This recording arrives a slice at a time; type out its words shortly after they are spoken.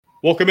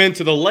Welcome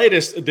into the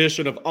latest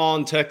edition of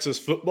On Texas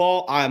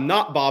Football. I am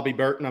not Bobby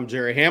Burton. I'm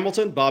Jerry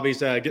Hamilton. Bobby's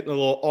getting a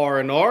little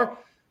R&R,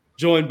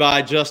 joined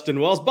by Justin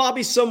Wells.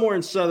 Bobby's somewhere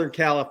in Southern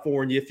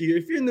California. If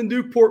you're in the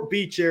Newport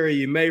Beach area,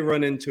 you may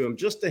run into him.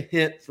 Just a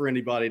hint for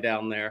anybody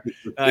down there.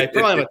 He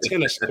probably have a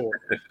tennis court.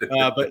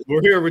 But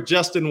we're here with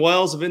Justin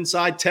Wells of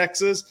Inside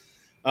Texas.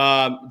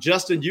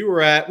 Justin,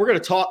 we're going to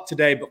talk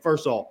today, but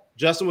first of all,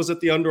 Justin was at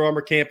the Under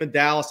Armour camp in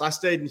Dallas. I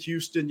stayed in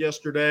Houston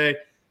yesterday.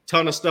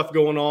 Ton of stuff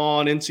going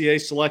on.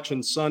 NCAA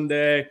selection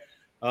Sunday.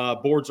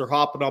 Boards are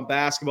hopping on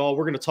basketball.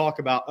 We're going to talk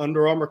about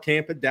Under Armour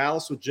camp in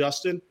Dallas with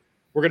Justin.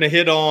 We're going to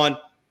hit on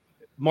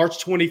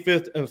March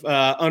 25th of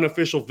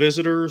unofficial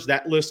visitors.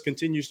 That list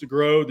continues to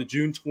grow. The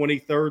June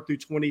 23rd through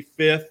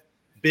 25th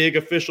big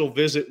official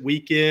visit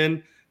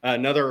weekend.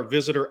 Another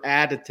visitor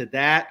added to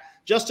that.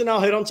 Justin,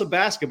 I'll hit on some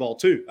basketball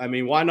too. I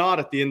mean, why not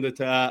at the end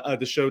of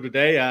the show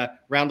today?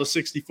 Round of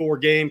 64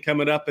 game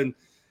coming up in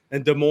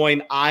Des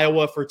Moines,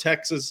 Iowa for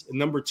Texas,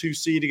 number 2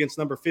 seed against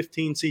number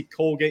 15 seed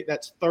Colgate.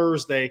 That's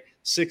Thursday,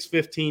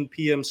 6:15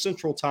 p.m.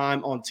 Central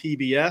Time on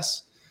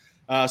TBS.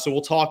 So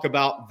we'll talk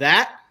about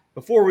that.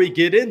 Before we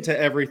get into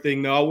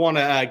everything, though, I want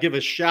to give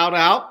a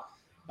shout-out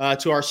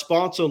to our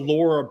sponsor,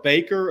 Laura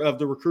Baker of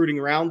the Recruiting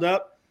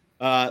Roundup.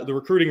 The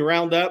Recruiting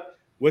Roundup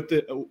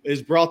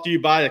is brought to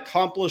you by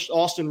accomplished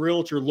Austin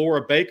realtor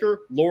Laura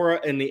Baker.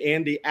 Laura and the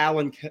Andy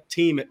Allen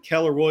team at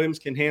Keller Williams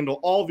can handle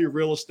all of your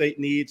real estate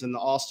needs in the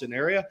Austin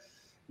area.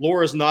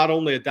 Laura is not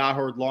only a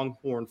diehard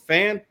Longhorn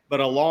fan, but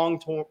a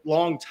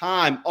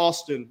long-time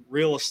Austin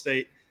real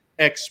estate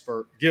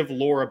expert. Give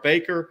Laura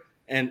Baker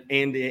and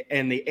the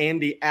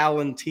Andy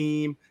Allen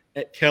team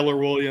at Keller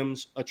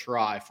Williams a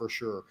try for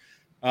sure.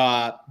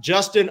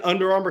 Justin,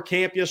 Under Armour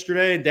camp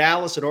yesterday in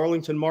Dallas at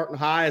Arlington Martin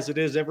High, as it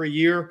is every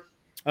year.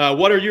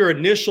 What are your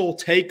initial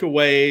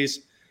takeaways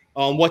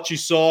on what you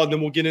saw? And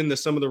then we'll get into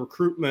some of the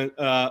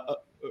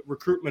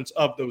recruitments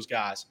of those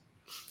guys.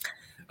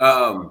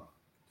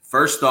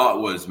 First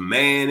thought was,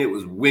 man, it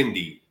was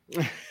windy.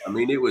 I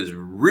mean, it was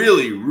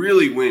really,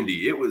 really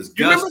windy. It was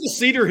Do you remember the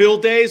Cedar Hill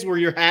days where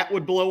your hat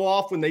would blow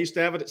off when they used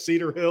to have it at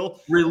Cedar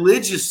Hill?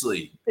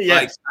 Religiously.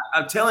 Yes. Like,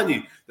 I'm telling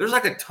you, there's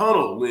like a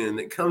tunnel wind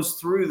that comes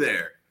through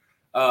there,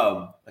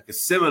 like a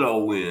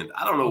Seminole wind.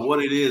 I don't know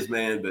what it is,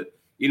 man, but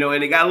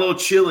and it got a little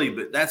chilly,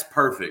 but that's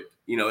perfect.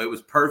 It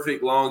was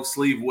perfect long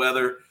sleeve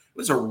weather. It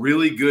was a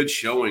really good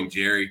showing,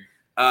 Jerry.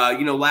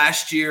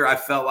 Last year I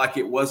felt like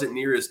it wasn't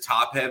near as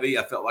top heavy.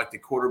 I felt like the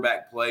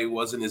quarterback play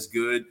wasn't as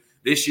good.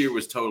 This year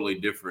was totally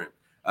different.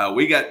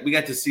 We got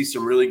to see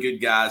some really good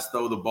guys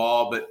throw the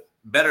ball, but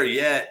better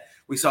yet,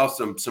 we saw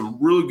some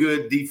really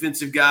good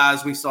defensive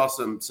guys. We saw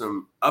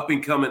some up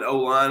and coming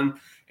O-line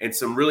and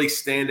some really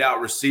standout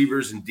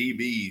receivers and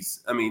DBs.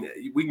 I mean,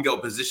 we can go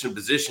position,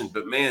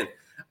 but man,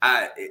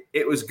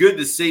 it was good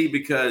to see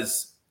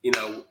because,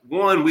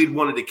 one, we'd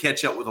wanted to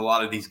catch up with a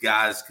lot of these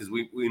guys because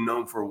we've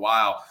known for a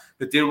while.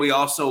 But then we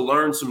also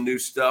learned some new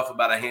stuff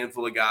about a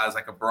handful of guys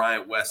like a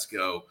Bryant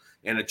Wesco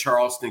and a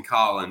Charleston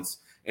Collins.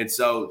 And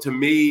so to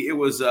me, it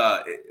was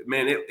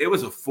it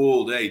was a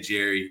full day,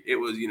 Jerry. It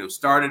was,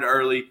 started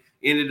early,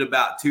 ended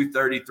about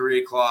 2:30, 3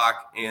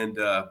 o'clock. And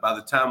by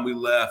the time we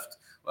left,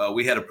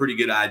 we had a pretty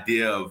good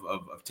idea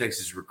of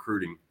Texas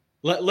recruiting.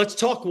 Let's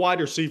talk wide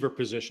receiver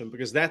position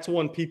because that's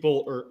one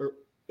people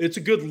it's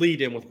a good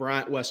lead in with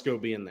Bryant Wesco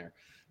being there.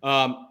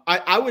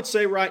 I would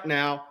say right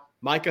now,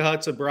 Micah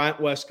Hudson, Bryant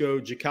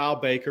Wesco,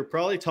 Jakyle Baker,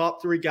 probably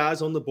top 3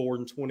 guys on the board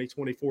in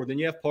 2024. Then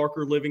you have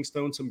Parker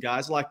Livingstone, some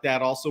guys like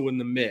that also in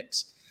the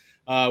mix.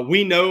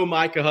 We know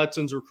Micah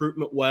Hudson's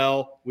recruitment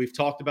well. We've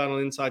talked about it on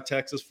Inside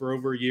Texas for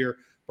over a year.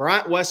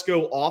 Bryant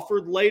Wesco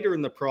offered later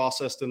in the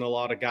process than a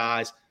lot of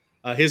guys.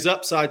 His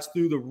upside's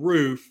through the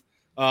roof.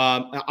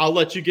 I'll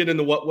let you get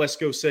into what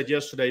Wesco said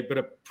yesterday, but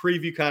a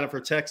preview kind of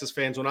for Texas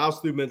fans. When I was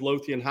through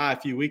Midlothian High a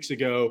few weeks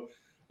ago,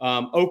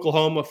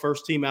 Oklahoma,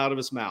 first team out of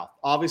his mouth.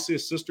 Obviously,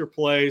 his sister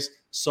plays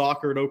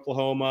soccer at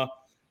Oklahoma.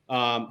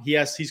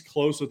 He's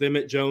close with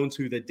Emmett Jones,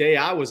 who the day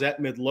I was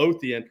at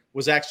Midlothian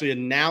was actually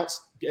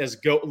announced as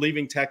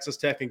leaving Texas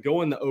Tech and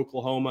going to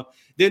Oklahoma.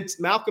 Then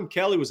Malcolm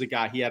Kelly was a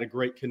guy he had a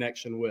great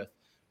connection with.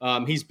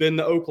 He's been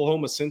to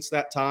Oklahoma since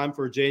that time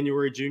for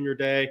January Junior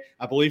Day.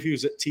 I believe he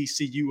was at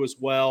TCU as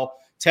well.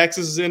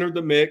 Texas has entered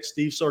the mix.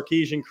 Steve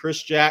Sarkisian,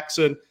 Chris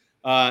Jackson.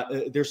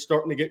 They're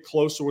starting to get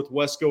closer with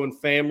Wesco and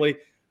family.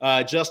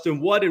 Justin,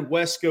 what did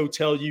Wesco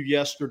tell you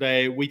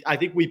yesterday? I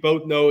think we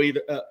both know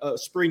either a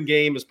spring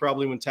game is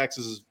probably when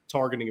Texas is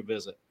targeting a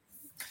visit.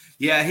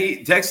 Yeah,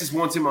 Texas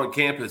wants him on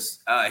campus.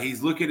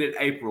 He's looking at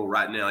April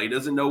right now. He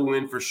doesn't know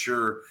when for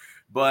sure.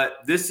 But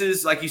this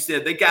is, like you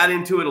said, they got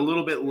into it a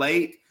little bit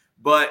late.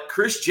 But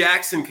Chris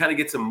Jackson kind of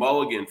gets a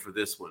mulligan for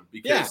this one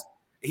because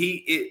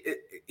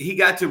he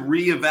got to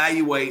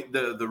reevaluate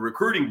the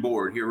recruiting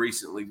board here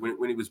recently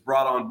when he was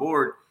brought on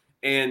board,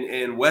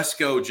 and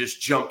Wesco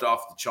just jumped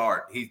off the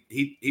chart.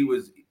 He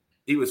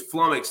was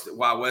flummoxed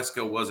why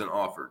Wesco wasn't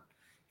offered.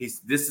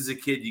 This is a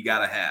kid you got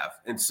to have,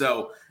 and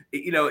so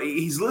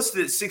he's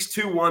listed at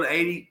 6'2",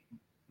 180.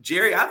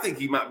 Jerry, I think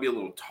he might be a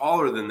little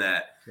taller than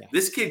that. Yeah.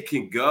 This kid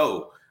can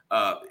go.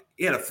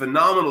 He had a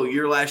phenomenal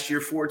year last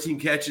year, 14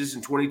 catches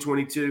in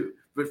 2022,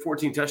 but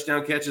 14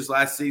 touchdown catches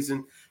last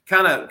season.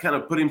 Kind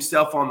of put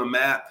himself on the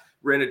map.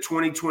 Ran a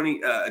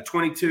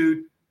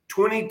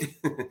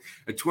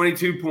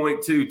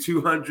 22.2,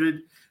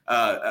 200,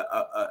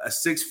 a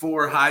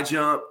 6'4" high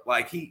jump.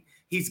 Like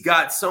he's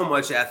got so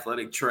much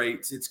athletic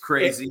traits. It's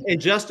crazy.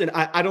 And Justin,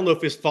 I don't know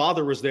if his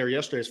father was there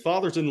yesterday. His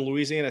father's in the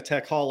Louisiana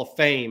Tech Hall of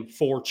Fame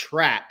for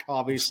track,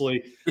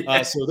 obviously.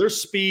 So there's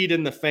speed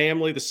in the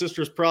family. The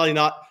sister's probably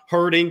not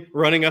hurting,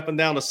 running up and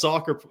down a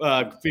soccer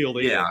field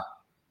either.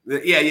 Yeah.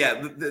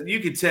 You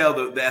could tell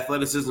the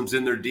athleticism's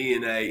in their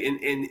DNA.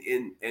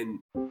 And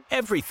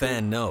every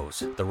fan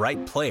knows the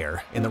right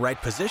player in the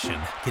right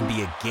position can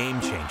be a game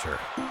changer.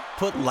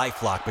 Put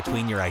LifeLock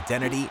between your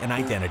identity and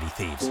identity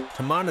thieves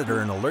to monitor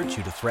and alert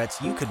you to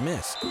threats you could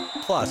miss.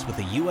 Plus, with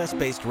a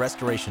U.S.-based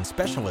restoration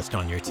specialist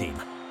on your team,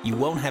 you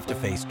won't have to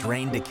face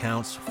drained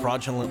accounts,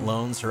 fraudulent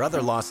loans, or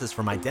other losses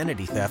from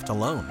identity theft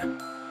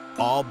alone.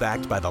 All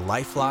backed by the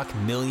LifeLock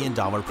 $1 Million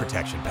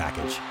Protection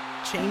Package.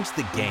 Change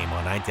the game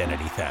on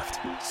identity theft.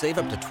 Save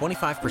up to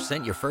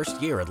 25% your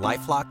first year at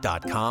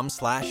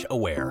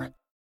LifeLock.com/aware.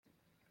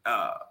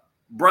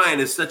 Brian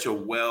is such a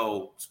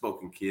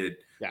well-spoken kid.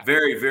 Yeah.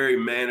 Very, very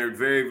mannered,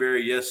 very,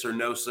 very yes or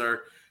no,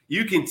 sir.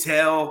 You can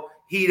tell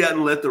he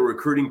doesn't let the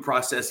recruiting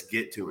process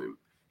get to him.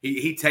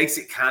 He takes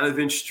it kind of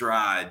in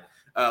stride.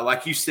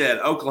 Like you said,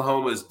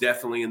 Oklahoma is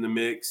definitely in the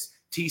mix.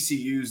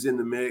 TCU's in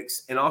the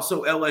mix. And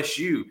also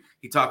LSU,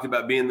 he talked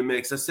about being in the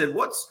mix. I said,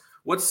 what's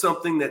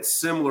something that's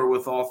similar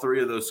with all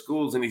three of those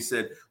schools? And he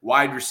said,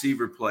 wide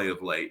receiver play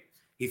of late.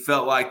 He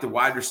felt like the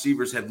wide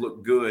receivers have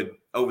looked good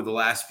over the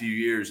last few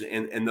years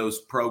in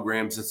those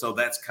programs. And so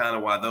that's kind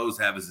of why those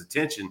have his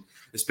attention,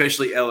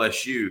 especially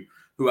LSU,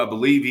 who I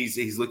believe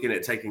he's looking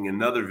at taking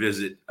another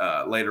visit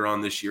later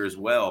on this year as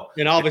well.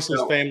 And obviously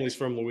his family's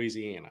from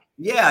Louisiana.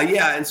 Yeah.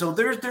 And so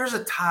there's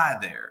a tie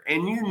there.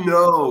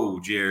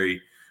 And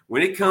Jerry,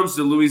 when it comes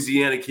to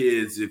Louisiana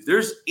kids, if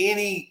there's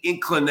any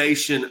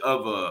inclination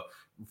of a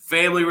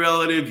family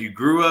relative, you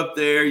grew up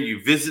there,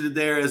 you visited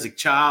there as a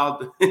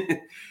child,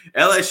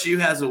 LSU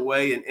has a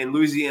way, and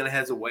Louisiana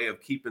has a way of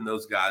keeping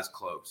those guys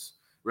close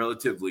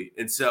relatively.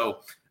 And so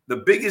the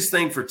biggest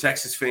thing for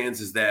Texas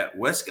fans is that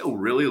Wesco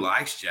really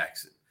likes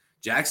Jackson.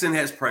 Jackson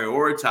has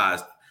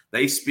prioritized.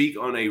 They speak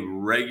on a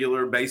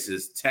regular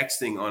basis,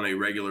 texting on a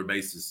regular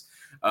basis.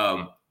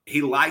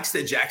 He likes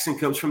that Jackson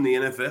comes from the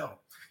NFL.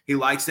 He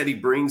likes that he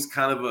brings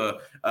kind of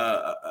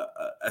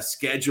a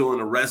schedule and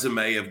a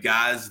resume of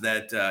guys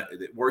that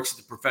works at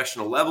the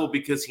professional level,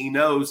 because he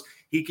knows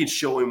he can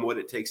show him what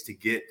it takes to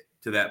get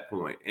to that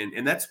point.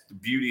 And that's the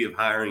beauty of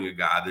hiring a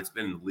guy that's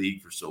been in the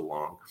league for so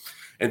long.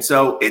 And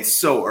so it's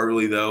so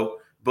early though,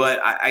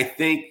 but I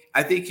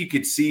think you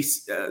could see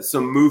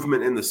some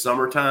movement in the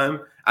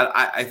summertime.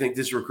 I think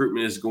this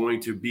recruitment is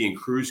going to be in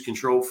cruise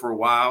control for a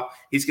while.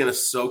 He's going to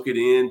soak it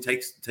in,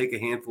 take a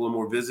handful of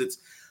more visits.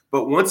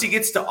 But once he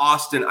gets to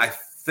Austin, I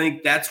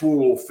think that's where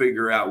we'll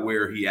figure out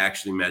where he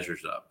actually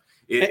measures up.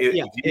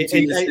 If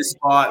he's his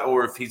spot,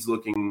 or if he's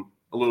looking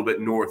a little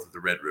bit north of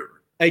the Red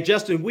River. Hey,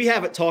 Justin, we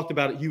haven't talked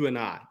about it, you and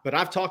I, but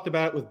I've talked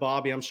about it with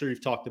Bobby. I'm sure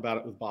you've talked about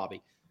it with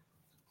Bobby.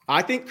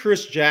 I think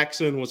Chris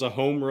Jackson was a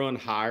home run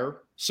hire,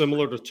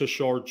 similar to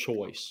Tashard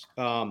Choice.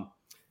 And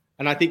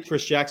I think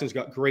Chris Jackson's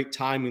got great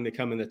timing to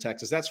come into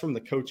Texas. That's from the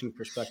coaching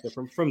perspective.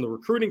 From the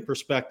recruiting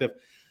perspective,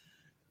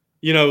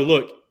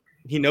 look,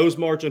 he knows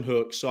Margin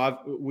Hooks, so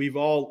we've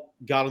all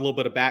got a little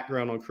bit of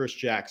background on Chris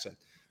Jackson.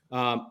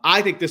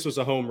 I think this was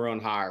a home run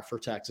hire for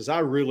Texas. I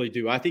really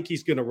do. I think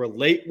he's going to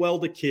relate well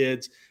to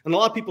kids. And a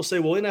lot of people say,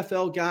 well,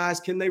 NFL guys,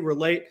 can they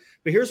relate?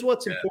 But here's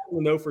what's important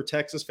to know for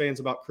Texas fans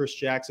about Chris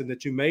Jackson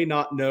that you may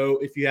not know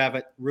if you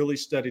haven't really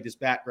studied his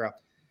background.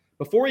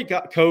 Before he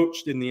got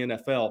coached in the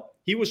NFL,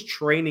 he was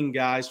training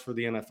guys for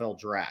the NFL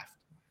draft.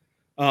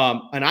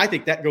 And I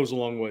think that goes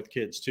along with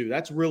kids too.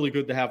 That's really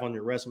good to have on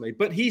your resume.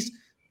 But he's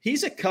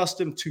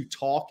accustomed to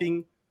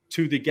talking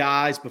to the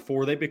guys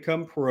before they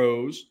become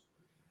pros.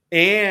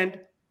 And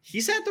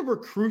he's had to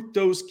recruit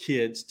those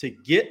kids to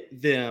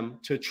get them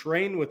to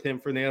train with him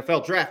for the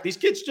NFL draft. These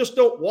kids just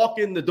don't walk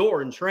in the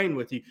door and train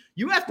with you.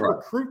 You have to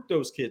recruit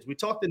those kids. We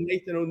talked to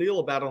Nathan O'Neill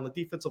about it on the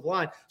defensive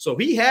line. So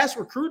he has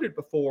recruited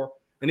before,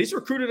 and he's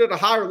recruited at a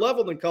higher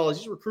level than college.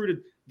 He's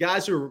recruited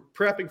guys who are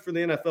prepping for the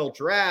NFL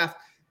draft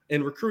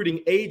and recruiting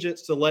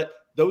agents to let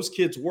those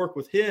kids work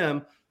with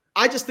him.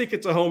 I just think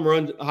it's a home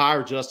run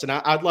hire, Justin.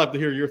 I'd love to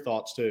hear your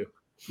thoughts too.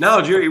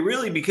 No, Jerry,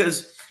 really,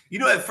 because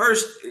at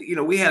first,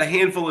 we had a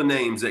handful of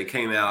names that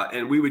came out,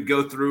 and we would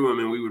go through them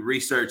and we would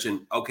research,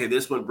 and okay,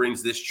 this one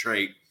brings this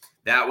trait,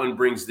 that one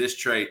brings this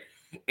trait.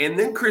 And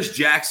then Chris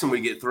Jackson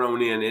would get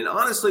thrown in. And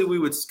honestly, we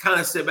would kind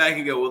of sit back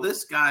and go, well,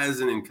 this guy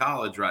isn't in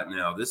college right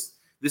now.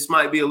 This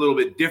might be a little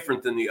bit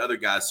different than the other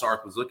guys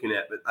Sark was looking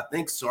at, but I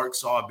think Sark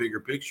saw a bigger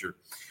picture.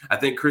 I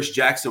think Chris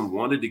Jackson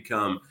wanted to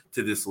come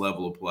to this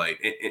level of play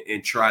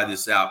and try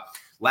this out.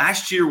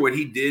 Last year, what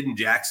he did in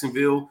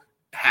Jacksonville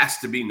has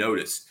to be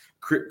noticed.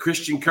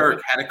 Christian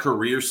Kirk had a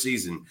career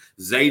season.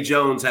 Zay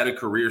Jones had a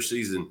career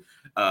season.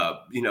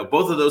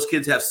 Both of those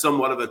kids have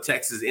somewhat of a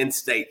Texas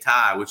in-state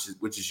tie,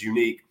 which is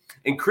unique.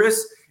 And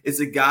Chris is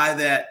a guy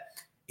that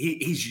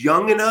he's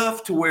young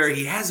enough to where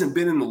he hasn't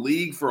been in the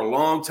league for a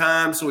long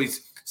time, so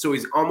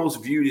he's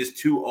almost viewed as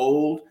too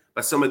old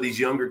by some of these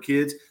younger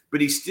kids. But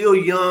he's still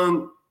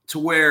young to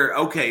where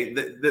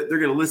they're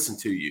going to listen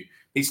to you.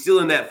 He's still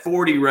in that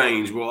 40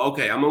 range. Well,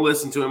 okay, I'm going to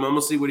listen to him. I'm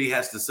going to see what he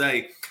has to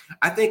say.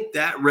 I think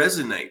that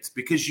resonates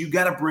because you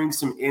got to bring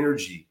some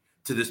energy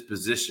to this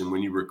position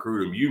when you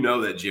recruit him. You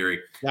know that, Jerry.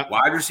 Yep.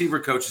 Wide receiver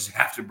coaches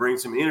have to bring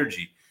some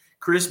energy.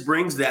 Chris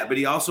brings that, but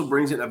he also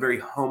brings it in a very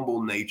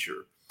humble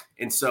nature.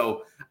 And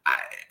so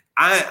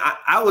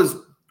I was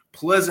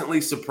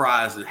pleasantly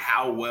surprised at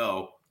how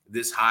well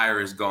this hire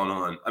has gone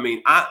on. I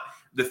mean,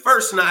 the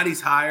first night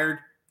he's hired,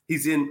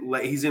 he's in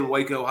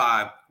Waco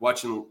High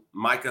watching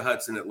Micah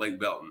Hudson at Lake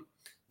Belton.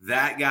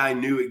 That guy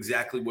knew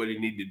exactly what he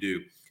needed to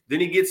do. Then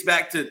he gets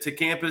back to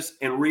campus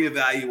and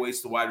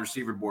reevaluates the wide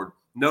receiver board.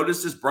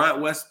 Notices Bryant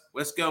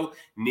Wesco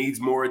needs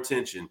more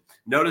attention.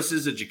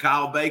 Notices a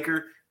Jakyle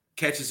Baker,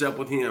 catches up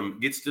with him,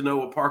 gets to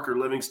know a Parker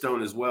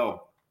Livingstone as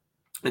well.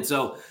 And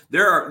so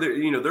there are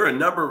a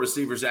number of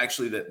receivers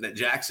actually that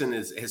Jackson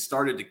has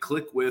started to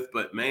click with.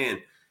 But, man,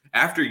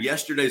 after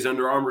yesterday's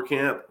Under Armour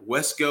camp,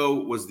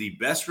 Wesco was the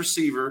best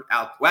receiver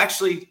out. Well,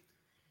 actually,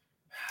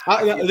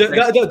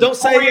 don't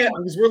say it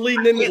because we're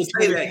leading into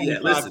the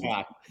 2025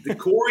 Listen,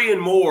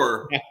 Decorian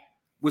Moore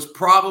was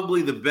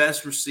probably the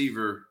best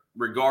receiver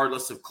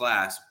regardless of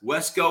class.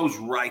 Wesco's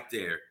right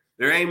there.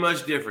 There ain't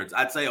much difference.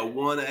 I'd say a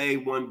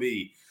 1A,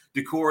 1B.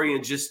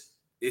 Decorian just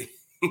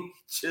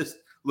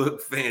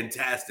looked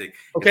fantastic.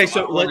 Okay,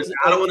 so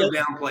I don't want to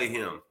downplay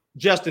him.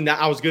 Justin,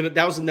 that was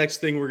the next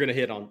thing we're gonna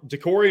hit on.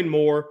 Decorian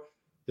Moore,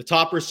 the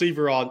top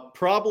receiver on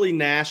probably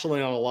nationally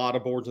on a lot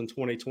of boards in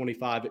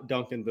 2025 at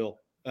Duncanville.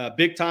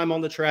 Big time on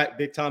the track,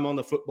 big time on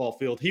the football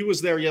field. He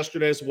was there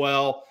yesterday as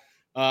well.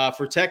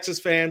 For Texas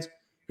fans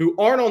who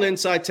aren't on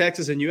Inside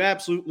Texas, and you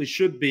absolutely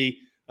should be,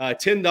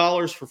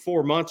 $10 for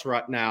 4 months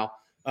right now.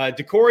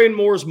 Decorian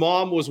Moore's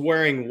mom was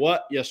wearing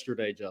what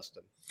yesterday,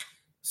 Justin?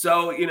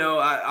 So,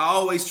 I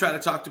always try to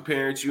talk to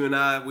parents. You and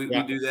I, we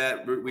do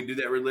that. We do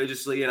that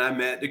religiously. And I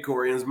met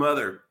Decorian's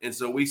mother. And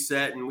so we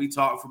sat and we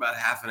talked for about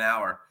half an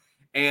hour.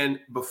 And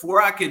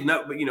before I could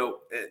know,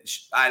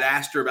 I'd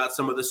asked her about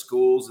some of the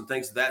schools and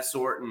things of that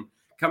sort. And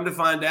come to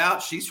find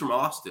out, she's from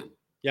Austin.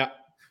 Yeah.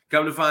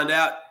 Come to find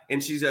out.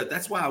 And she said,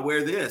 that's why I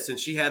wear this. And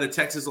she had a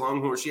Texas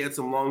Longhorn. She had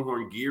some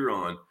Longhorn gear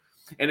on.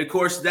 And of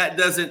course, that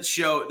doesn't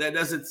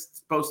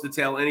supposed to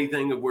tell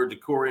anything of where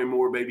Decorian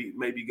Moore may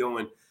be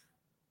going.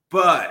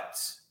 But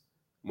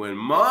when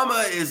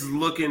mama is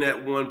looking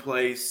at one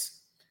place,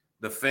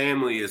 the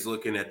family is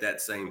looking at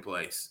that same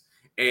place.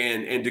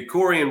 And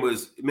Decorian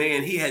was,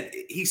 man,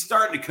 he's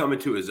starting to come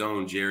into his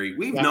own, Jerry.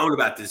 We've known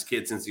about this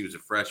kid since he was a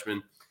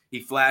freshman. He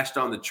flashed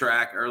on the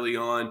track early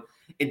on.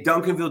 And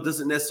Duncanville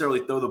doesn't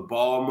necessarily throw the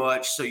ball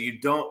much, so you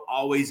don't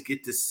always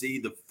get to see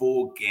the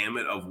full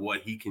gamut of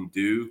what he can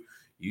do.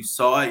 You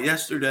saw it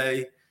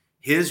yesterday.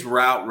 His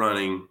route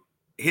running,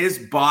 his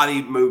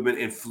body movement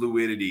and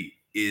fluidity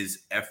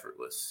is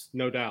effortless.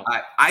 No doubt.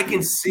 I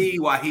can see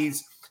why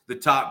he's the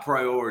top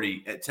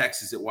priority at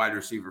Texas at wide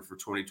receiver for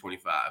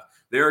 2025.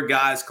 There are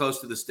guys close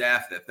to the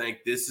staff that think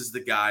this is the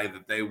guy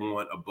that they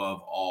want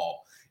above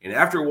all. And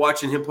after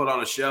watching him put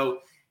on a show,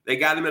 they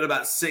got him at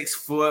about 6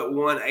 foot,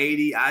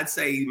 180. I'd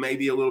say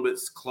maybe a little bit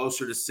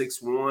closer to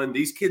 6'1".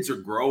 These kids are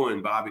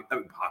growing, Bobby.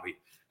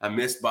 I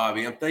miss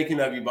Bobby. I'm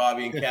thinking of you,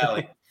 Bobby and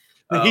Callie.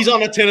 He's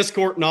on a tennis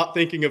court not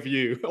thinking of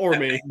you or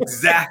me.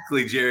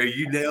 Exactly, Jerry.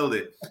 You nailed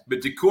it. But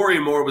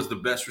Decorian Moore was the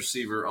best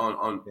receiver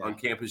on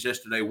campus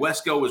yesterday.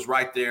 Wesco was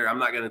right there. I'm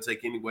not going to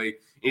take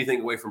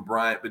anything away from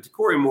Bryant, but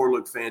Decorian Moore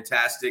looked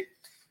fantastic.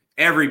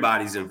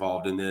 Everybody's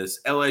involved in this.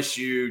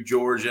 LSU,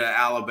 Georgia,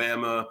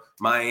 Alabama,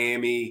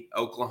 Miami,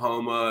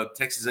 Oklahoma,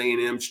 Texas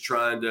A&M's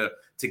trying to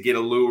get a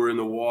lure in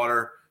the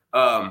water.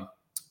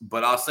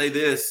 But I'll say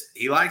this,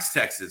 he likes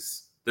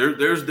Texas.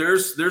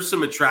 There's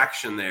some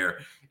attraction there.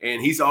 And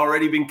he's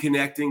already been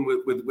connecting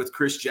with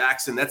Chris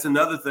Jackson. That's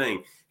another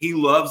thing. He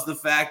loves the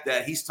fact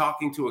that he's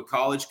talking to a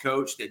college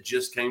coach that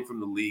just came from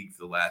the league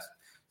for the last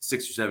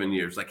 6 or 7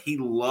 years. Like, he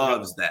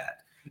loves that.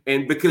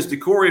 And because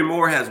Decorian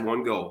Moore has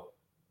one goal,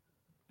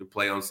 to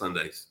play on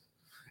Sundays.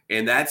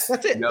 And that's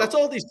it. That's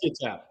all these kids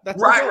have.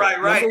 That's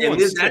right. And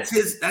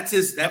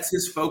that's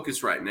his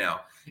focus right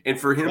now. And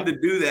for him to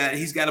do that,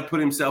 he's got to put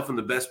himself in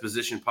the best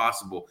position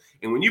possible.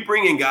 And when you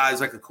bring in guys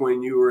like a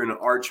Quinn Ewer and an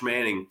Arch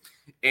Manning,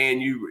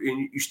 and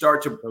you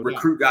start to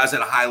recruit guys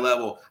at a high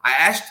level, I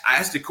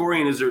asked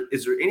Decorian,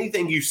 is there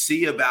anything you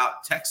see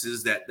about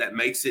Texas that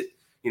makes it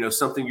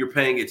something you're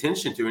paying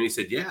attention to? And he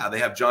said, yeah, they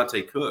have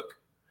Jonte Cook.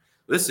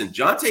 Listen,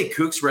 Jonte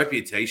Cook's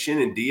reputation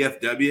in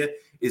DFW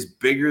is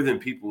bigger than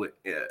people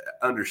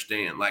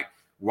understand. Like,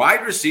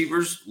 wide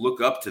receivers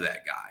look up to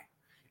that guy.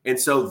 And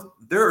so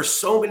there are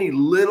so many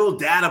little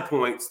data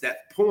points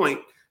that point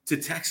to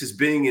Texas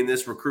being in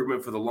this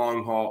recruitment for the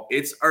long haul.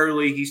 It's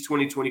early. He's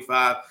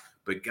 2025,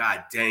 but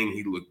God dang,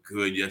 he looked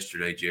good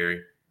yesterday,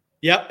 Jerry.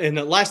 Yep. And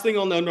the last thing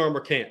on the Under Armour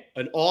camp,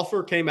 an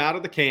offer came out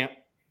of the camp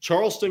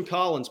Charleston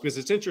Collins, because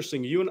it's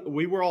interesting.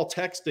 We were all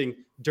texting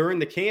during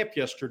the camp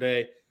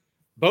yesterday.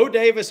 Bo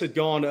Davis had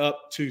gone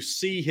up to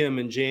see him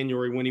in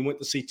January when he went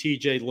to see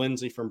TJ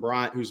Lindsey from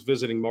Bryant, who's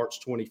visiting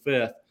March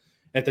 25th.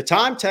 At the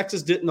time,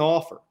 Texas didn't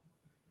offer,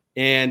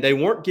 and they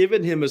weren't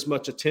giving him as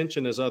much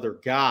attention as other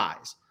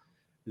guys.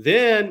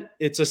 Then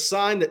it's a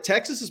sign that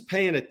Texas is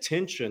paying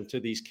attention to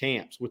these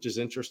camps, which is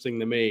interesting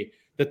to me,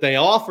 that they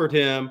offered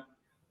him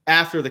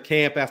after the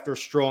camp, after a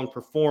strong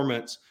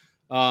performance.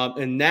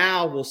 And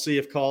now we'll see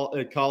if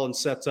Collins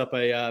sets up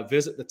a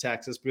visit to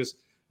Texas, because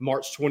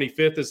March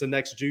 25th is the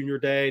next junior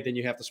day. Then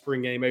you have the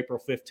spring game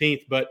April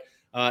 15th. But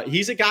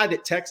he's a guy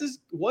that Texas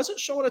wasn't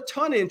showing a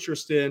ton of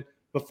interest in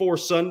before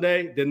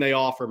Sunday. Then they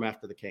offer him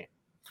after the camp.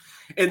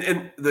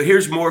 And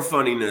here's more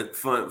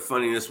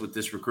funniness with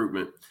this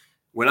recruitment.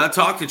 When I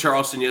talked to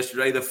Charleston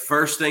yesterday, the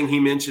first thing he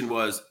mentioned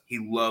was he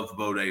loved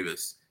Bo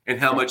Davis and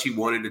how much he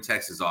wanted a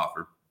Texas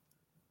offer.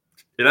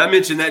 And I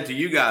mentioned that to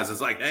you guys. It's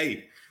like,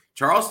 hey,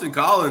 Charleston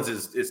Collins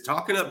is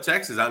talking up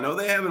Texas. I know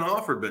they have an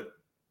offer, but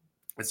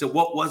I said,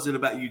 what was it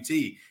about UT?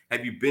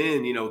 Have you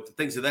been,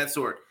 things of that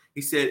sort?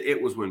 He said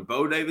it was when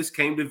Bo Davis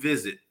came to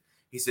visit.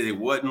 He said it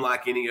wasn't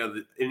like any of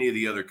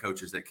the other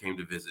coaches that came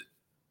to visit.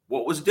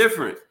 What was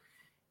different?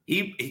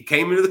 He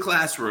came into the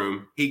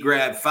classroom. He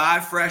grabbed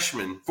four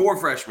freshmen,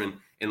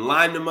 and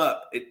lined them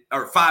up,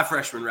 or five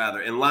freshmen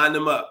rather, and lined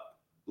them up,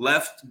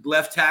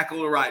 left tackle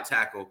or right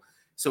tackle.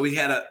 So he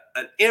had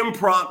an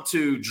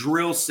impromptu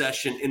drill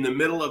session in the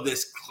middle of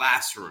this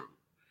classroom.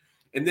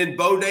 And then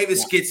Bo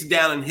Davis gets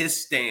down in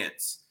his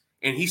stance,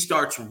 and he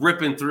starts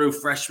ripping through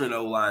freshman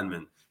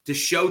O-linemen to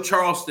show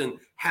Charleston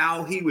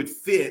how he would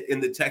fit in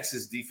the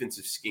Texas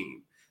defensive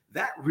scheme.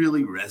 That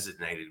really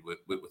resonated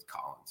with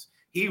Collins.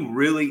 He loved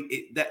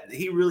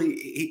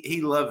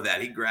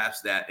that. He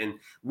grasped that. And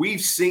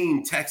we've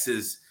seen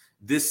Texas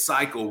this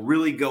cycle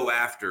really go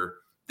after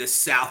the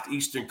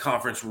Southeastern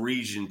Conference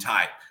region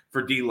type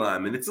for D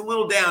linemen. It's a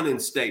little down in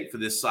state for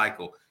this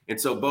cycle. And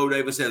so Bo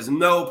Davis has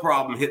no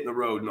problem hitting the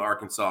road in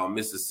Arkansas,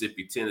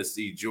 Mississippi,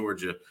 Tennessee,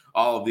 Georgia,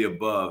 all of the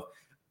above.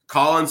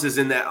 Collins is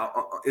in that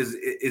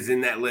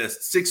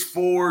list.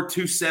 6'4",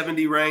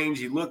 270 range.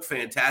 He looked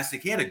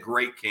fantastic. He had a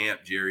great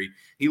camp, Jerry.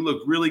 He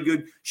looked really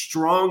good.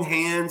 Strong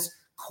hands,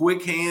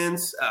 quick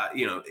hands.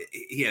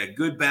 He had a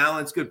good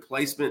balance, good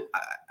placement.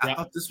 I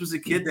thought this was a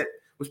kid that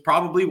was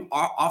probably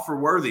offer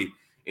worthy.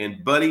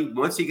 And Buddy,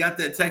 once he got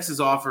that Texas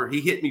offer,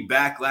 he hit me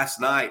back last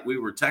night. We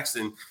were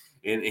texting,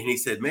 and he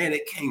said, man,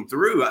 it came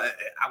through. I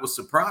was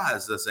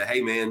surprised. I said,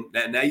 hey, man,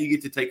 now you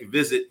get to take a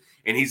visit.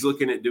 And he's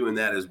looking at doing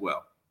that as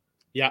well.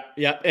 Yeah.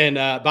 And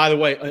by the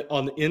way,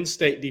 on the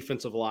in-state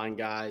defensive line,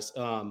 guys,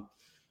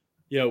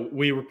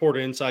 we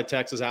reported Inside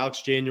Texas.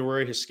 Alex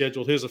January has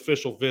scheduled his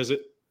official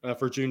visit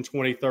for June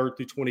 23rd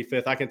through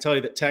 25th. I can tell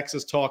you that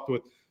Texas talked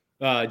with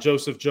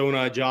Joseph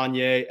Jonah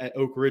Ajonye at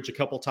Oak Ridge a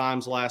couple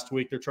times last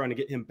week. They're trying to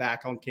get him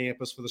back on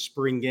campus for the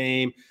spring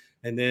game,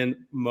 and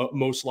then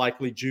most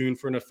likely June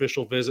for an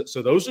official visit.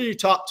 So those are your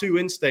top two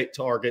in-state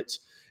targets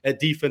at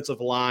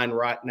defensive line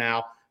right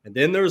now. And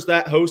then there's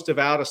that host of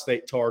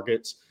out-of-state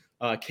targets.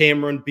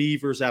 Cameron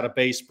Beavers out of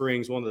Bay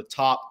Springs, one of the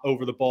top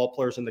over-the-ball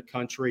players in the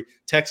country.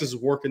 Texas is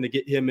working to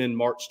get him in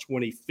March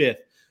 25th.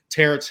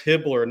 Terrence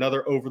Hibbler,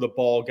 another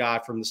over-the-ball guy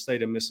from the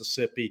state of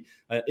Mississippi,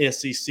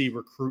 SEC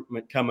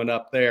recruitment coming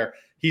up there.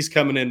 He's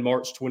coming in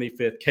March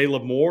 25th.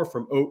 Caleb Moore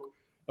from Oak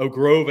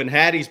Grove and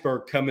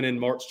Hattiesburg coming in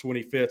March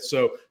 25th.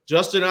 So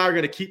Justin and I are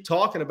going to keep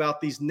talking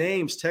about these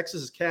names.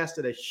 Texas has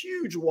casted a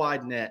huge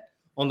wide net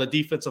on the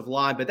defensive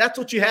line, but that's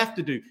what you have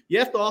to do. You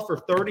have to offer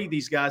 30 of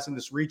these guys in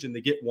this region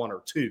to get one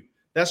or two.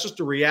 That's just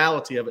the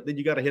reality of it. Then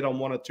you got to hit on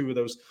one or two of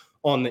those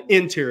on the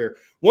interior.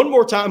 One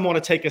more time, I want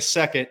to take a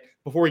second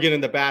before we get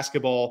into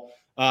basketball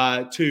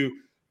to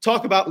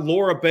talk about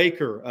Laura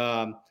Baker.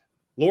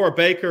 Laura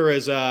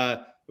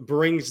Baker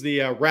brings the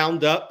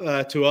roundup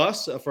to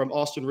us from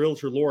Austin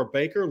Realtor Laura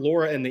Baker.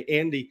 Laura and the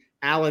Andy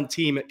Allen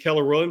team at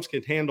Keller Williams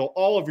can handle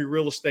all of your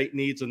real estate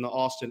needs in the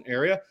Austin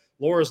area.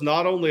 Laura is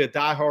not only a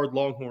diehard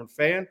Longhorn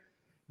fan,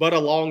 but a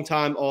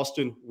longtime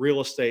Austin real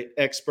estate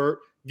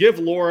expert. Give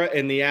Laura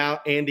and the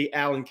Andy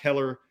Allen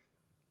Keller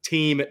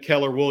team at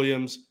Keller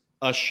Williams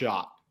a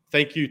shot.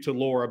 Thank you to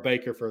Laura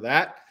Baker for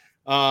that.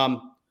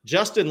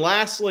 Justin,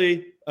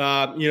 lastly,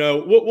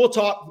 we'll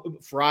talk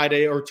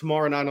Friday or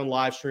tomorrow night on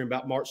live stream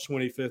about March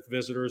 25th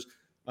visitors,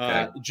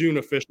 June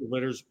official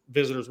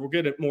visitors. We'll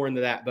get more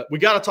into that, but we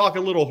got to talk a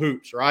little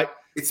hoops, right?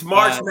 It's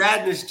March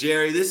Madness,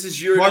 Jerry. This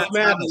is your March time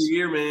Madness of the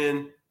year,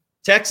 man.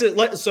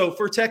 Texas. So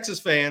for Texas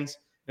fans,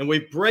 and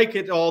we break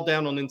it all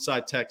down on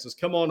Inside Texas,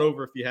 come on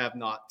over if you have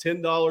not.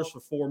 $10 for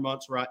 4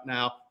 months right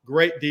now.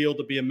 Great deal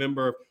to be a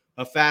member of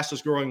a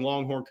fastest growing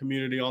Longhorn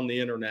community on the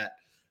internet.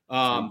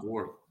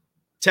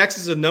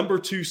 Texas is a number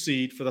 2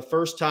 seed for the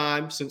first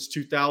time since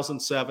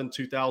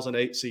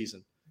 2007-2008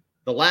 season.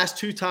 The last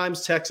 2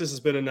 times Texas has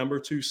been a number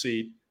 2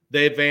 seed,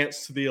 they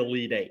advanced to the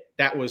Elite 8.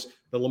 That was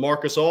the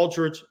LaMarcus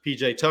Aldridge,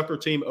 P.J. Tucker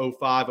team,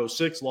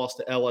 05-06, lost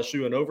to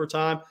LSU in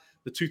overtime.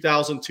 The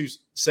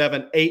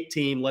 2007-8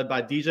 team led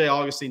by DJ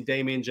Augustine,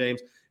 Damian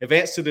James,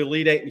 advanced to the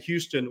Elite Eight in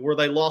Houston, where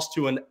they lost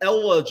to an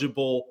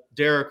eligible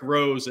Derrick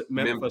Rose at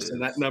Memphis in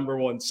that number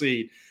 1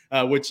 seed,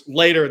 which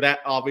later that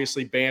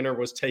obviously banner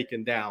was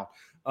taken down.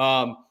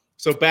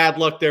 So bad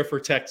luck there for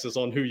Texas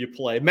on who you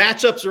play.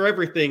 Matchups are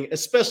everything,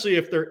 especially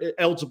if they're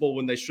eligible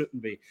when they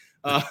shouldn't be.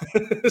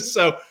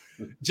 So,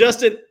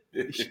 Justin,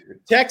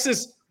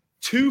 Texas,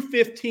 2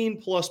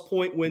 15-plus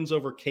point wins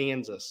over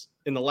Kansas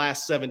in the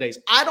last 7 days.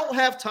 I don't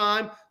have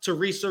time to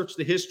research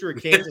the history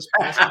of Kansas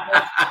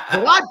basketball.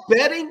 But I'm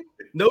betting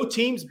no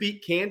teams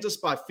beat Kansas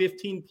by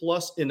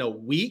 15-plus in a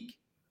week,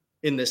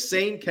 in the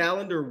same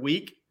calendar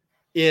week,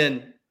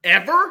 in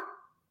ever.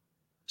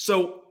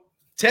 So,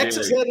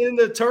 Texas heading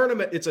into the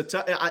tournament.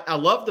 I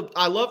love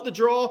the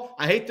draw.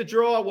 I hate the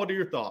draw. What are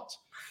your thoughts?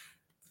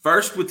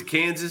 First with the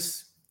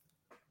Kansas,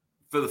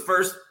 for the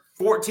first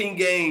 14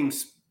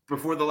 games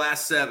before the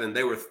last 7,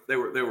 they were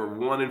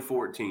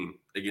 1-14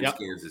 against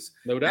Kansas.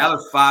 No doubt. Now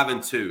they're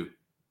 5-2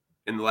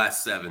 in the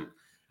last 7.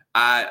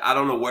 I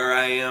don't know where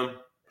I am.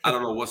 I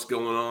don't know what's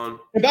going on.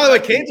 And by the way,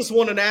 Kansas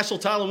won a national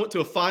title and went to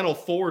a Final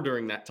Four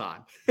during that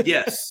time.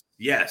 Yes.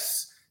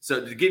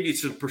 So to give you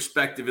some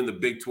perspective in the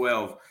Big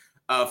 12.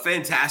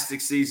 Fantastic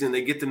season.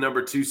 They get the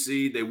number 2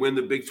 seed. They win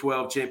the Big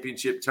 12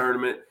 championship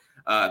tournament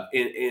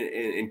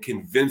in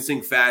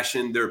convincing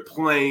fashion. They're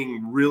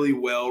playing really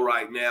well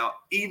right now,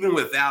 even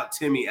without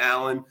Timmy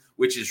Allen,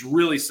 which is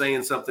really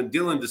saying something.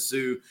 Dylan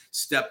DeSue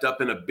stepped up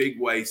in a big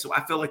way, so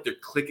I feel like they're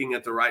clicking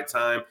at the right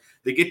time.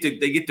 They get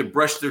to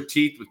brush their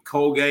teeth with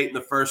Colgate in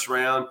the first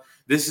round.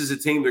 This is a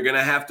team they're going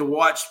to have to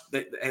watch.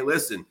 Hey,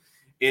 listen,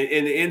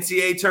 in the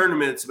NCAA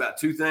tournament, it's about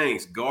 2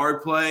 things: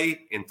 guard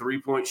play and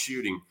 3-point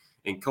shooting.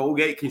 And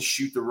Colgate can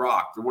shoot the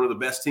rock. They're one of the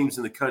best teams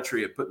in the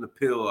country at putting the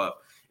pill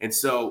up. And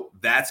so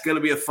that's going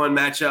to be a fun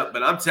matchup.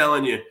 But I'm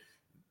telling you,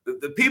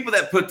 the people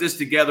that put this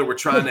together were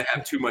trying to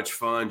have too much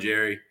fun,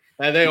 Jerry.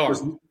 And they are.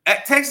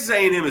 Texas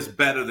A&M is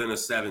better than a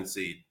 7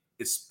 seed,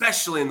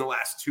 especially in the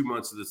last 2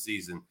 months of the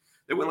season.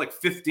 They went like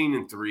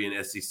 15-3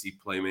 in SEC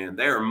play, man.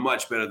 They are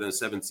much better than a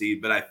 7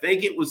 seed. But I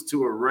think it was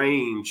to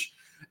arrange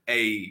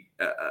a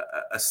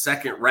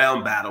second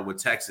round battle with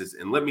Texas.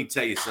 And let me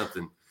tell you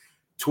something.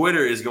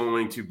 Twitter is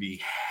going to be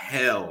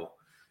hell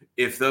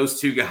if those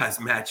 2 guys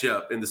match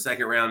up in the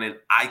second round, and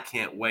I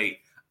can't wait.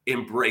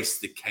 Embrace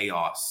the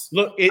chaos.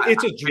 Look,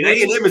 it's a dream.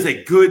 A&M is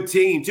a good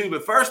team, too,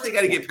 but first they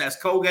got to get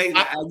past Colgate, and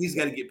the Aggies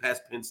got to get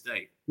past Penn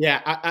State.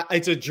 Yeah,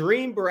 it's a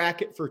dream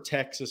bracket for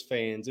Texas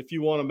fans if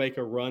you want to make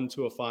a run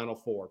to a Final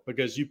Four,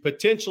 because you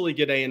potentially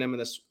get A&M in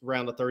this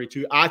round of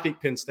 32. I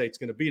think Penn State's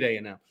going to beat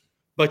A&M,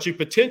 but you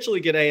potentially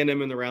get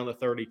A&M in the round of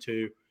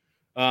 32.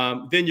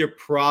 Then you're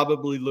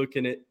probably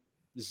looking at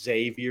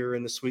Xavier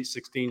in the Sweet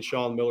 16.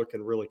 Sean Miller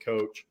can really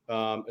coach,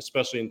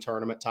 especially in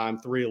tournament time.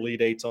 3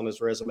 Elite Eights on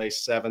his resume,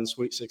 7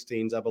 Sweet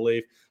 16s, I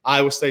believe.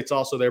 Iowa State's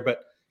also there.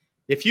 But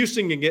if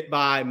Houston can get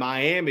by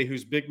Miami,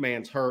 whose big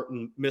man's hurt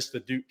and missed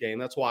the Duke game,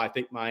 that's why I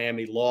think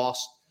Miami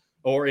lost,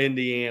 or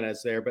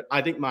Indiana's there. But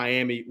I think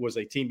Miami was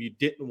a team you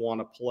didn't want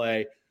to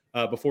play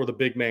before the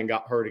big man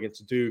got hurt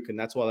against Duke, and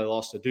that's why they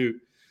lost to Duke.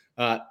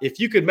 If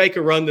you could make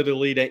a run to the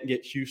Elite Eight and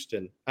get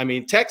Houston, I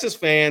mean, Texas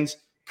fans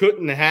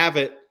couldn't have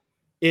it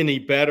any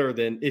better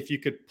than if you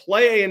could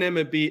play A&M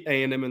and beat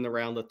A&M in the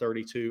round of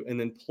 32, and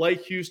then play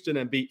Houston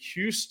and beat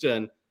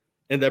Houston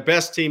and the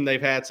best team they've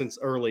had since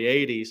early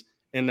 80s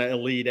in the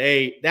Elite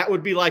Eight. That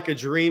would be like a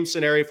dream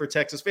scenario for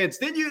Texas fans.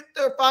 Then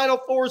their Final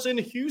Fours in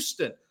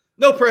Houston.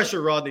 No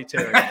pressure, Rodney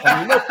Terry. I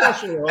mean, no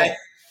pressure at all.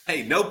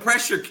 Hey, no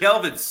pressure,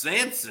 Kelvin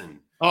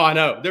Sampson. Oh, I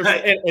know.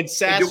 And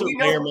Sasser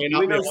may or may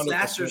not be 100%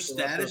 Sasser's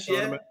status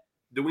yet?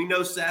 Do we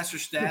know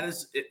Sasser's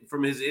status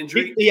from his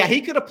injury? He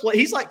could have played.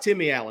 He's like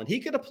Timmy Allen. He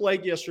could have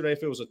played yesterday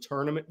if it was a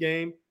tournament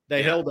game.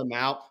 They held him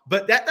out.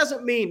 But that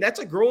doesn't mean – that's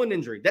a growing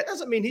injury. That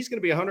doesn't mean he's going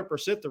to be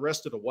 100% the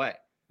rest of the way.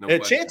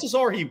 Chances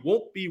are he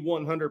won't be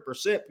 100%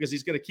 because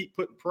he's going to keep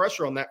putting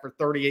pressure on that for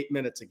 38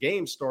 minutes a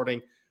game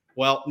starting,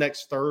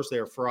 next Thursday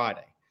or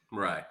Friday.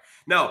 Right.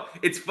 No,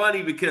 it's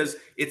funny because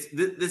it's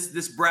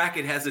this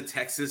bracket has a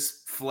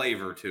Texas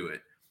flavor to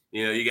it.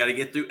 You know, you got to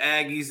get through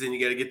Aggies and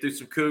you got to get through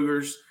some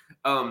Cougars.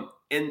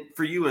 And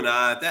for you and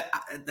I,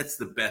 that's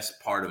the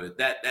best part of it.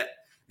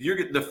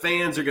 The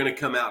fans are going to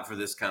come out for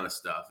this kind of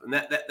stuff, and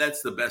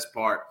that's the best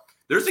part.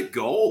 There's a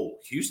goal.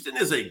 Houston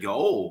is a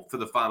goal for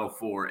the Final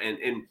Four, and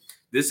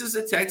this is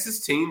a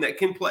Texas team that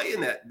can play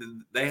in that.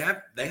 They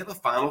have a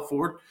Final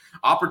Four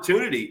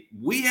opportunity.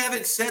 We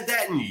haven't said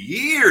that in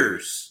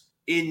years.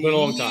 And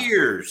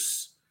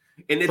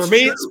it's for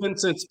me, true.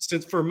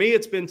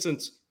 It's been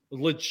since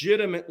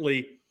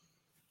legitimately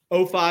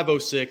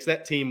 05-06.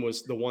 That team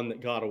was the one that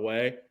got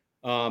away.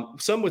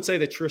 Some would say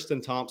the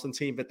Tristan Thompson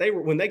team, but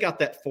when they got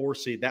that 4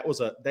 seed, that was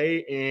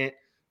 07.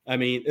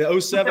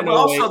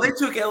 Also, they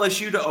took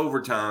LSU to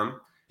overtime.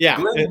 Yeah,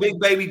 Glenn Big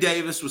Baby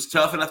Davis was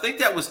tough, and I think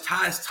that was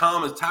Tyrus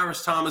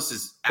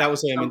Thomas's. That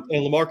was him, and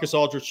LaMarcus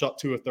Aldridge shot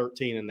 2 of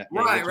 13 in that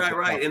game.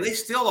 Right, and they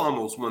still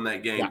almost won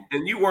that game. Yeah.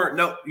 And you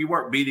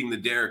weren't beating the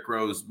Derrick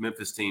Rose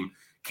Memphis team.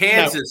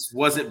 Kansas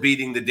wasn't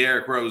beating the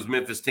Derrick Rose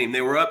Memphis team. They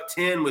were up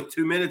 10 with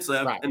 2 minutes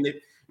left, and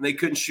and they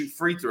couldn't shoot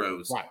free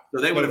throws. Right. So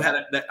they would have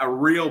had a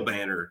real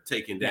banner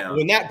taken down.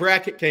 When that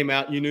bracket came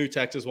out, you knew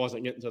Texas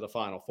wasn't getting to the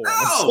Final Four.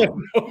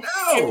 No.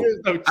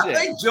 I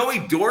think Joey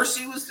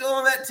Dorsey was still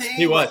on that team.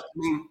 He was. I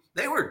mean,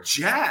 they were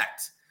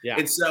jacked. Yeah.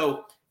 And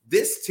so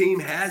this team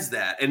has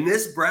that. And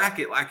this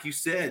bracket, like you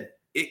said,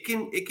 it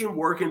can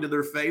work into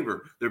their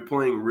favor. They're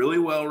playing really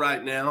well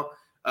right now.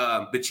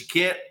 But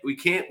we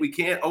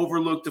can't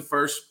overlook the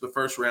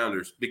first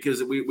rounders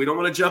because we don't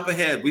want to jump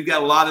ahead. We've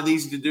got a lot of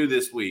these to do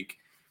this week.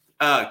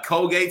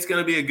 Colgate's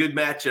going to be a good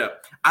matchup.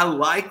 I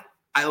like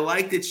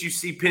that you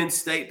see Penn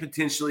State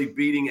potentially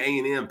beating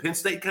A&M. Penn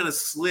State kind of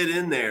slid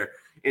in there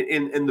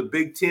in the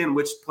Big Ten,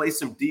 which plays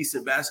some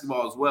decent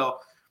basketball as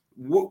well.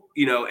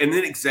 You know, and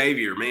then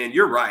Xavier, man,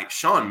 you're right.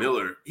 Sean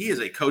Miller, he is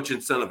a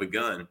coaching son of a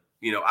gun.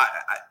 You know,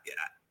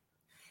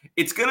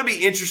 it's going to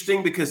be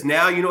interesting because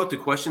now you know what the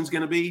question's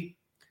going to be.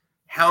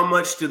 How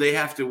much do they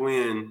have to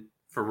win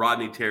for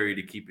Rodney Terry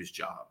to keep his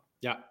job?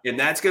 Yeah. And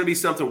that's going to be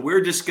something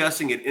we're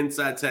discussing at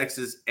Inside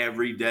Texas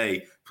every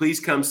day. Please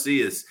come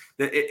see us.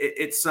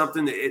 It's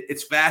something that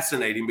it's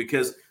fascinating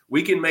because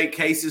we can make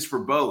cases for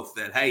both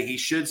that, hey, he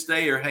should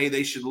stay or, hey,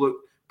 they should look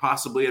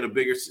possibly at a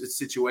bigger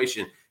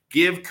situation.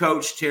 Give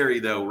Coach Terry,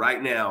 though,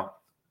 right now,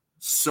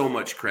 so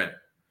much credit.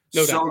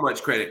 No doubt.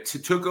 Much credit.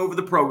 Took over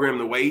the program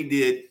the way he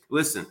did.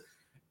 Listen,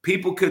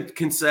 people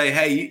can say,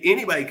 hey,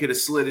 anybody could have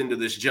slid into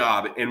this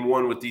job and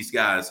won with these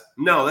guys.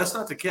 No, that's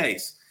not the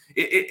case.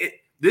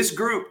 This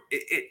group,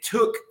 it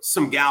took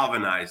some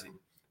galvanizing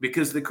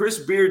because the Chris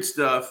Beard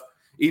stuff,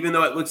 even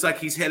though it looks like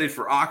he's headed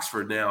for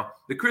Oxford now,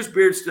 the Chris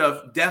Beard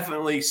stuff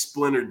definitely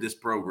splintered this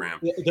program.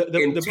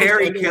 And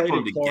Terry kept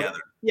them together.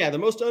 The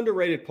most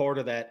underrated part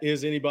of that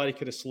is anybody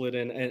could have slid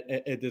in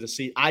and did a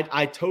seat.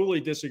 I totally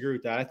disagree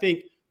with that. I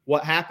think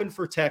what happened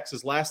for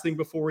Texas, last thing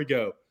before we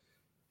go,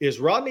 is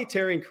Rodney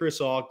Terry and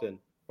Chris Ogden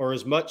are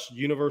as much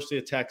University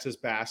of Texas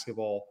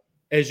basketball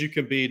as you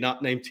can be,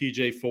 not named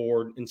TJ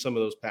Ford and some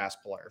of those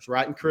past players,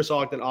 right? And Chris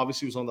Ogden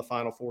obviously was on the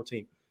Final Four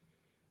team.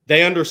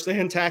 They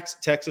understand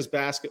Texas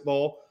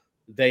basketball.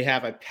 They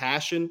have a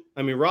passion.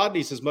 I mean,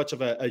 Rodney's as much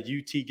of a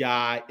UT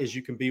guy as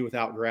you can be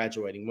without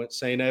graduating. Went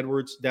St.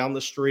 Edwards down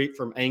the street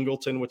from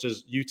Angleton, which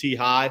is UT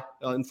High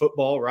in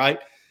football, right?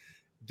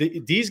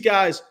 These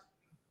guys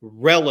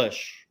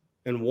relish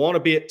and want to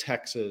be at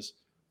Texas.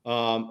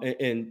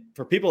 And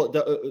for people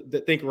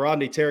that think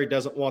Rodney Terry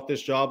doesn't want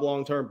this job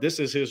long-term, this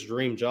is his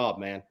dream job,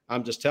 man.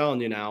 I'm just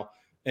telling you now.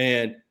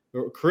 And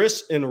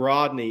Chris and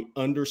Rodney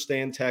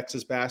understand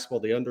Texas basketball.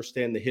 They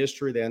understand the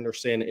history. They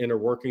understand the inner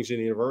workings of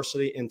the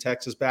university in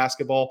Texas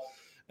basketball.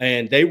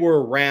 And they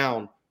were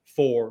around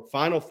for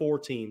Final Four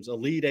teams,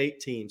 Elite Eight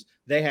teams.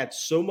 They had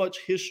so much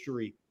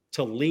history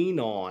to lean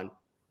on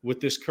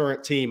with this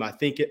current team. I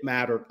think it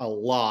mattered a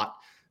lot.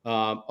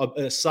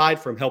 Aside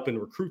from helping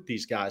recruit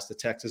these guys to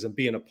Texas and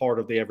being a part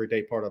of the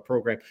everyday part of the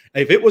program.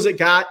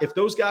 If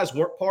those guys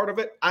weren't part of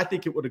it, I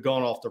think it would have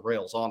gone off the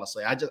rails,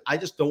 honestly. I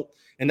just don't,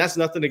 and that's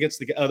nothing against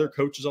the other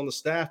coaches on the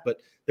staff,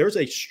 but there's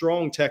a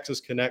strong Texas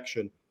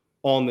connection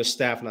on this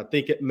staff, and I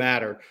think it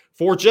mattered.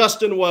 For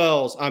Justin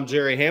Wells, I'm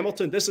Jerry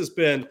Hamilton. This has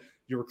been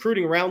your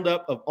recruiting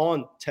roundup of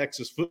On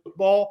Texas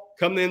Football.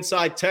 Come to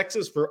Inside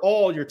Texas for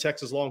all your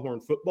Texas Longhorn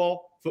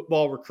football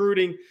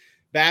recruiting,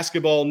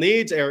 basketball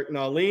needs. Eric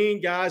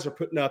Naleen, guys, are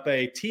putting up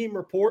a team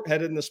report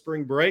headed in the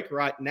spring break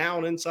right now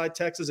on Inside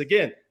Texas.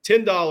 Again,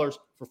 $10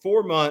 for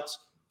 4 months.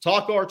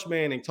 Talk Arch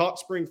Manning, talk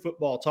spring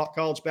football, talk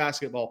college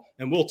basketball,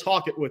 and we'll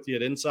talk it with you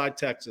at Inside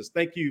Texas.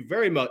 Thank you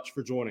very much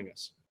for joining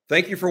us.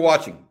 Thank you for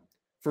watching.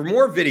 For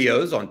more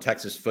videos on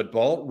Texas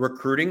football,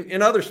 recruiting,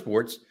 and other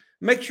sports,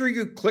 make sure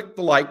you click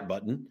the like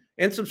button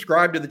and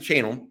subscribe to the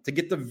channel to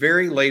get the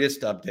very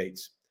latest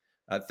updates.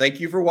 Thank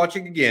you for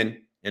watching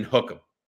again, and hook 'em.